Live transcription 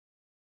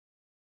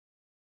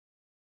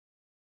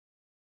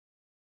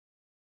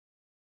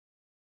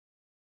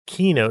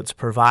Keynotes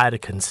provide a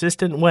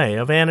consistent way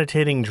of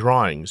annotating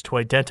drawings to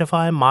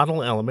identify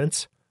model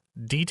elements,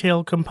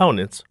 detail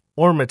components,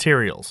 or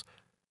materials.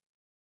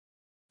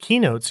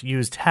 Keynotes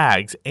use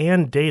tags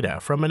and data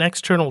from an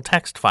external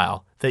text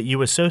file that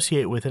you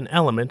associate with an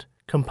element,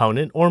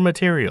 component, or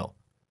material.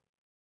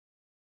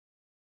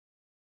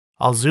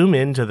 I'll zoom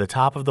in to the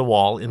top of the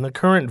wall in the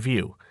current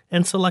view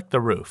and select the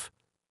roof.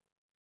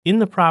 In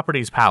the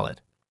Properties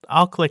palette,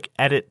 I'll click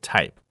Edit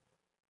Type.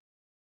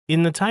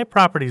 In the Type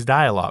Properties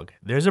dialog,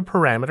 there's a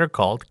parameter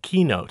called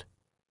Keynote.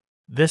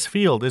 This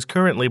field is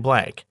currently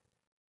blank.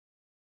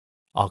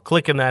 I'll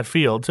click in that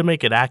field to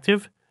make it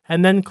active,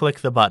 and then click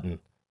the button.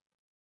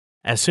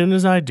 As soon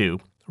as I do,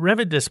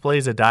 Revit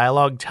displays a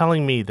dialog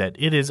telling me that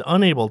it is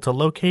unable to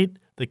locate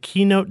the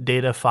Keynote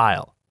data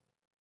file.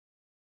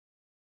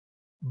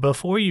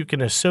 Before you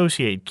can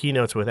associate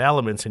Keynotes with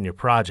elements in your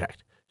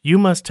project, you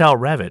must tell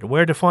Revit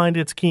where to find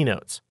its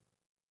Keynotes.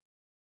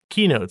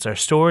 Keynotes are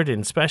stored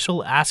in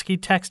special ASCII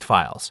text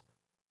files.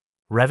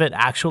 Revit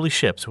actually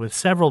ships with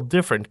several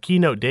different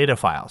Keynote data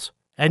files,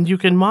 and you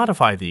can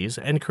modify these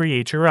and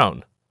create your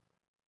own.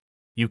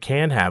 You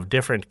can have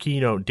different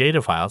Keynote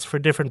data files for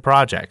different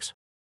projects,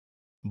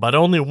 but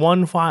only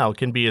one file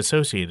can be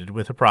associated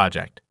with a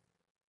project.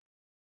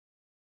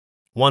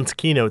 Once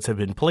Keynotes have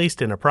been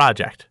placed in a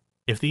project,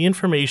 if the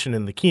information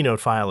in the Keynote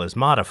file is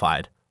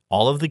modified,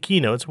 all of the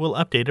Keynotes will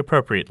update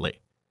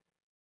appropriately.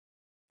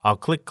 I'll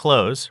click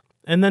Close,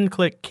 and then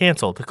click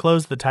Cancel to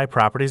close the Type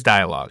Properties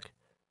dialog.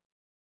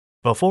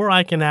 Before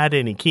I can add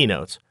any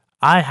Keynotes,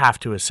 I have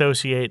to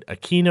associate a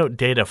Keynote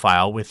data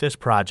file with this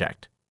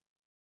project.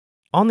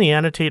 On the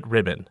Annotate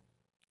ribbon,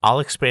 I'll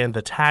expand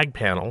the Tag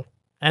panel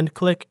and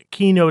click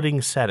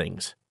Keynoting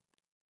Settings.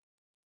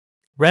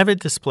 Revit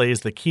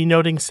displays the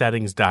Keynoting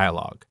Settings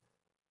dialog.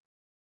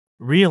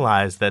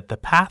 Realize that the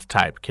path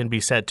type can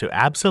be set to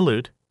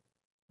Absolute,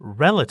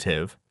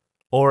 Relative,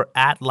 or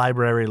at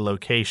Library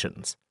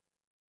Locations.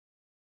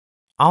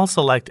 I'll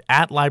select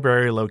At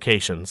Library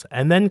Locations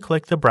and then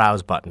click the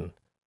Browse button.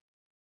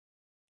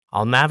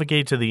 I'll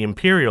navigate to the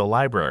Imperial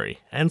Library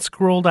and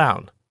scroll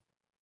down.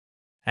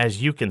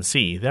 As you can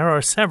see, there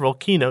are several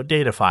Keynote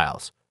data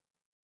files.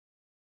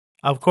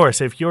 Of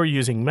course, if you're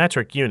using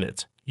metric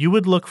units, you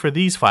would look for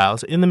these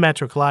files in the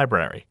metric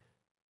library.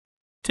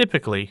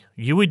 Typically,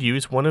 you would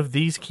use one of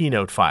these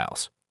Keynote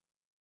files.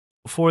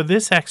 For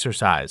this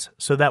exercise,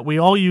 so that we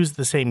all use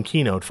the same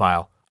Keynote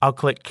file, I'll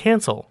click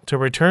Cancel to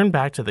return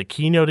back to the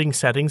Keynoting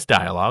Settings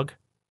dialog,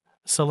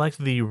 select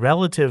the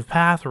Relative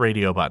Path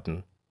radio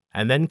button,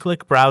 and then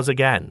click Browse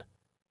again.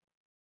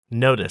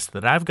 Notice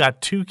that I've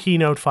got two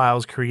Keynote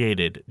files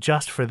created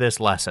just for this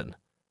lesson.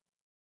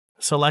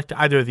 Select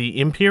either the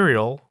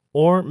Imperial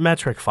or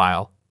metric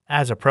file,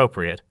 as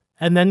appropriate,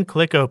 and then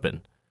click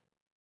Open.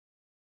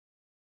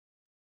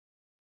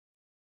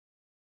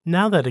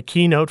 Now that a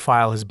Keynote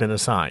file has been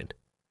assigned,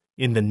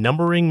 in the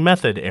Numbering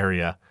Method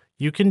area,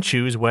 you can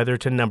choose whether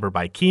to number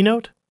by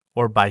Keynote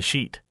or by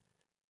sheet.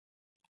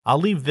 I'll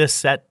leave this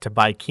set to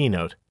by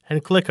Keynote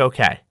and click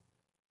OK.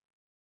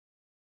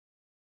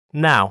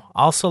 Now,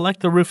 I'll select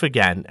the roof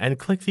again and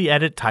click the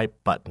Edit Type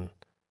button.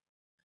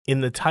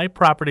 In the Type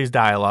Properties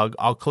dialog,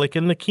 I'll click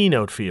in the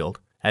Keynote field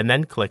and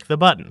then click the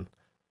button.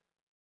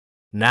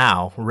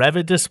 Now,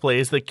 Revit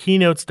displays the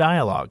Keynotes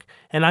dialog,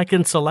 and I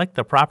can select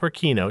the proper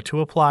Keynote to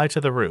apply to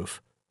the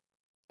roof.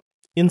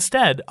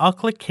 Instead, I'll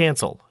click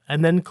Cancel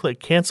and then click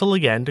Cancel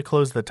again to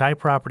close the Type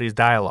Properties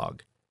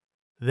dialog.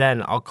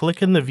 Then I'll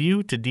click in the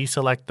view to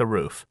deselect the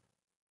roof.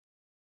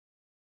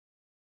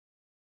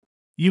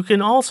 You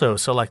can also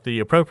select the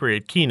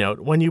appropriate Keynote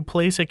when you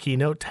place a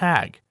Keynote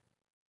tag.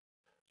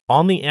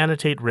 On the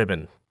Annotate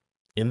ribbon,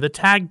 in the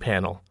Tag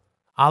panel,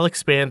 I'll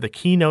expand the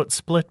Keynote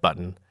Split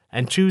button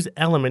and choose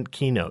Element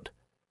Keynote.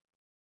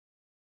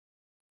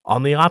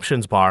 On the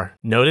Options bar,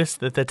 notice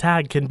that the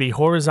tag can be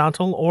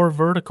horizontal or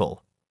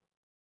vertical.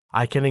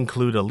 I can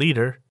include a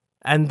leader,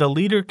 and the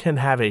leader can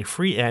have a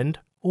free end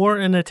or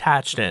an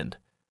attached end.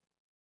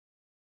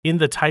 In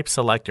the Type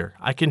selector,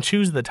 I can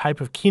choose the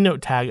type of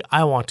Keynote tag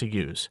I want to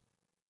use.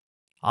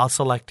 I'll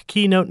select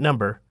Keynote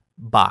Number,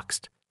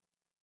 Boxed.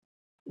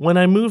 When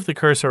I move the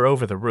cursor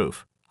over the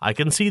roof, I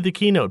can see the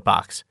Keynote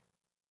box.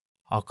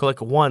 I'll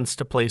click once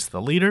to place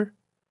the leader,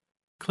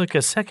 click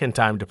a second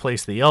time to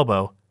place the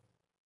elbow,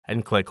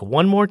 and click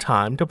one more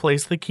time to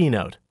place the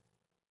Keynote.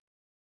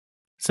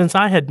 Since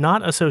I had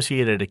not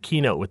associated a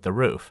Keynote with the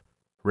roof,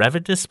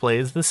 Revit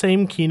displays the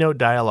same Keynote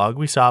dialog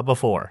we saw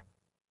before.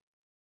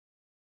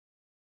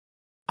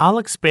 I'll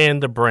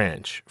expand the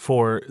branch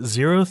for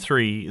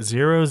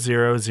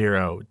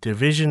 03000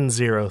 Division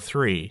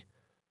 03,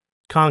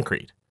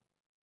 Concrete.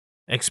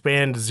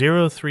 Expand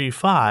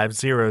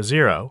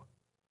 03500,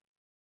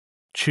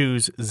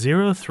 choose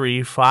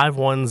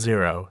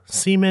 03510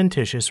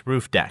 Cementitious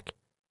Roof Deck,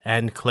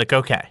 and click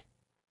OK.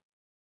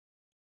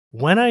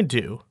 When I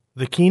do,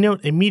 the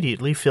Keynote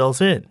immediately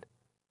fills in.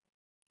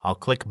 I'll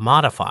click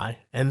Modify,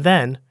 and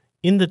then,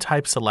 in the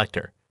Type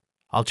selector,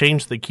 I'll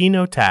change the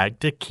Keynote tag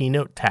to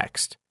Keynote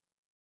Text.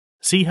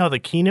 See how the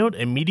Keynote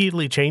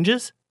immediately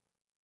changes?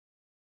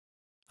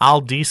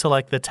 I'll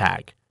deselect the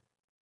tag,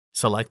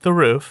 select the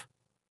roof,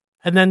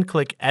 and then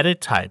click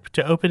Edit Type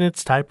to open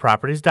its Type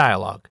Properties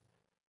dialog.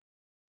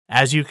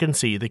 As you can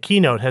see, the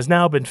keynote has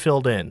now been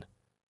filled in.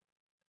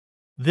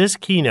 This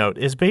keynote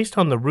is based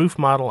on the roof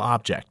model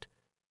object.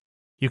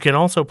 You can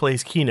also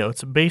place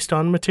keynotes based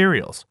on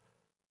materials.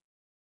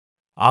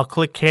 I'll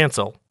click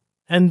Cancel,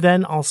 and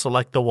then I'll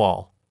select the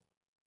wall.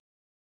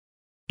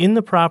 In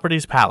the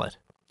Properties palette,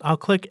 I'll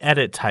click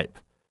Edit Type.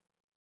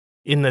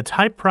 In the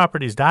Type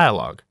Properties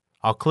dialog,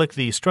 I'll click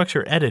the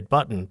Structure Edit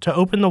button to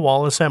open the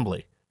wall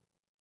assembly.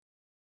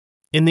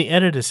 In the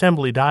Edit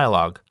Assembly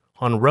dialog,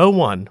 on row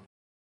 1,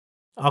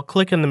 I'll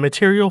click in the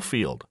Material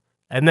field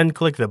and then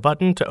click the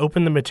button to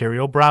open the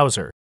Material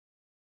browser.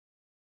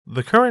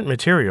 The current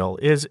material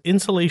is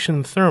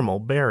Insulation Thermal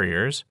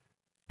Barriers,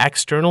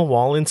 External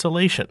Wall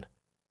Insulation.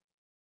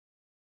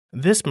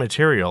 This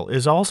material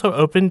is also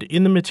opened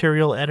in the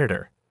Material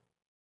Editor.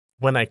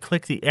 When I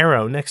click the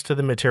arrow next to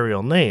the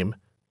material name,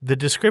 the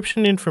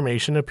description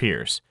information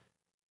appears.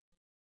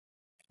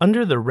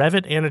 Under the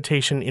Revit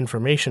Annotation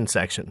Information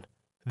section,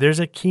 there's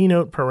a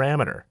Keynote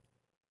parameter.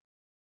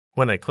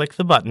 When I click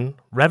the button,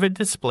 Revit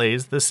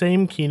displays the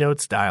same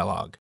Keynotes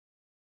dialog.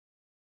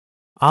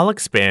 I'll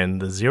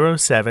expand the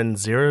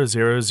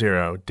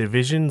 07000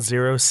 Division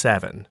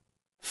 07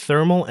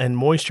 Thermal and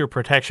Moisture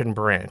Protection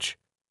branch.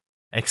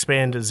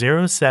 Expand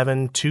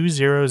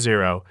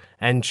 07200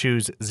 and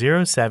choose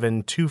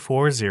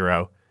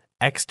 07240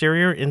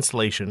 Exterior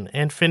Insulation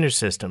and Finish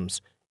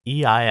Systems,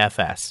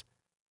 EIFS.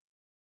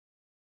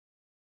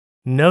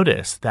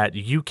 Notice that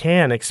you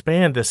can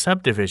expand the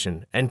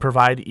subdivision and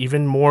provide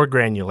even more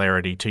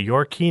granularity to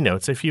your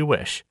keynotes if you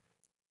wish.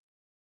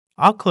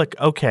 I'll click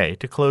OK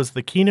to close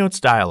the Keynotes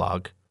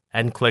dialog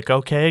and click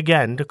OK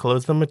again to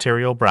close the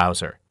Material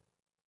browser.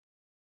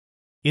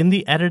 In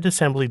the Edit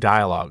Assembly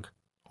dialog,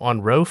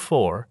 on row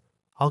 4,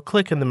 I'll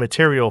click in the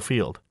Material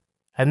field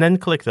and then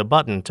click the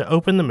button to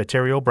open the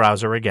Material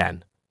browser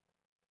again.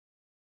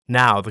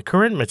 Now the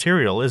current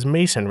material is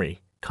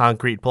masonry,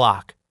 concrete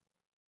block.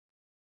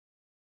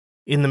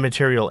 In the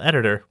Material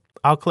Editor,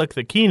 I'll click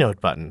the Keynote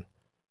button,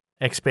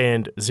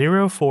 expand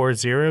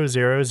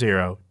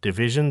 04000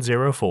 Division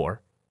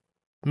 04,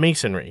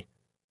 Masonry.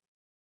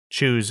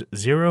 Choose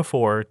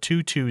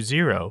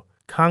 04220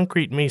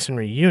 Concrete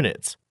Masonry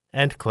Units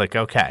and click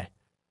OK.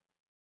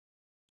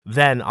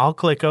 Then I'll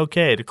click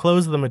OK to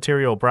close the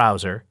Material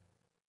browser,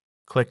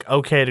 click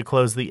OK to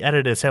close the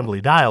Edit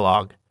Assembly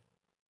dialog,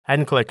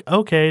 and click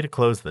OK to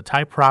close the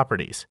Type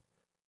Properties.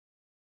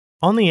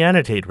 On the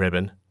Annotate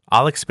ribbon,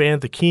 I'll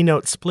expand the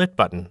Keynote Split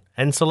button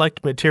and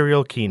select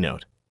Material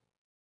Keynote.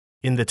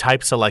 In the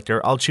Type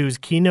selector, I'll choose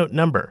Keynote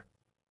Number.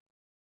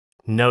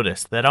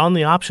 Notice that on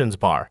the Options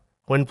bar,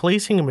 when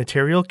placing a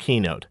material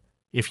keynote,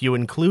 if you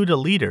include a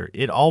leader,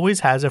 it always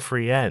has a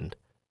free end.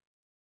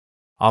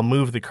 I'll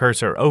move the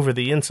cursor over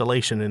the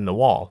insulation in the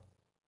wall,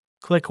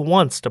 click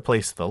once to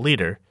place the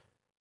leader,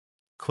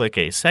 click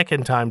a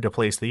second time to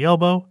place the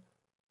elbow,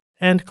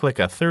 and click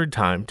a third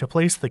time to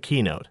place the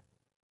keynote.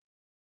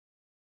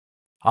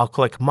 I'll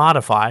click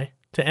Modify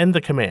to end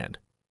the command.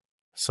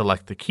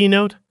 Select the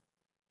keynote,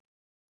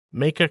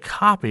 make a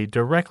copy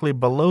directly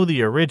below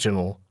the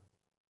original,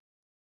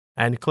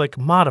 and click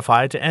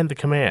Modify to end the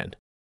command.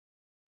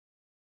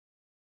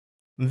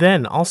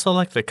 Then I'll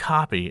select the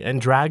copy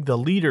and drag the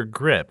leader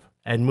grip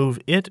and move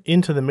it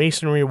into the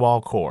masonry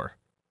wall core.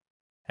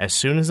 As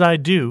soon as I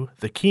do,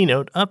 the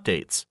keynote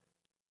updates.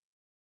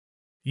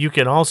 You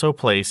can also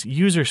place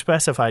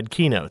user-specified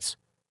keynotes.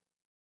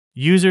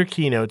 User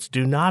keynotes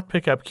do not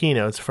pick up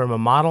keynotes from a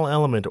model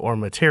element or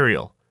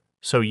material,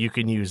 so you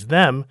can use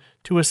them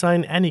to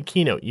assign any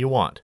keynote you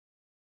want.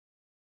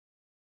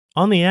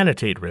 On the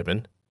Annotate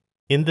ribbon,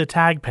 in the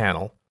Tag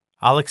panel,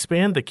 I'll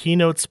expand the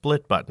Keynote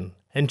Split button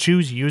and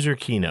choose User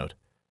Keynote.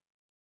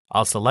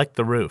 I'll select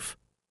the roof.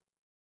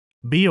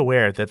 Be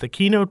aware that the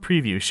Keynote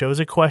preview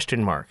shows a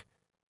question mark.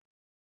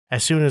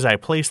 As soon as I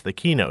place the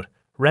keynote,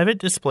 Revit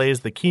displays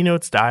the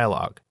Keynotes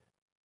dialog.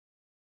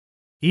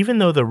 Even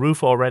though the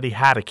roof already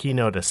had a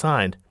keynote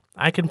assigned,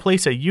 I can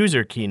place a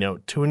user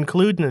keynote to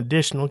include an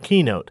additional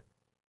keynote.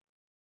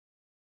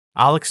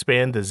 I'll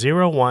expand the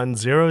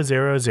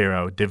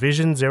 01000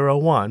 Division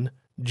 01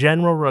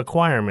 General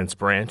Requirements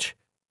branch,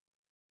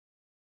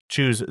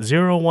 choose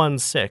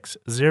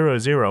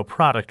 01600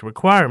 Product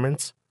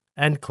Requirements,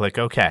 and click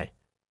OK.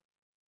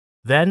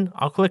 Then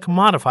I'll click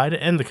Modify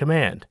to end the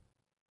command.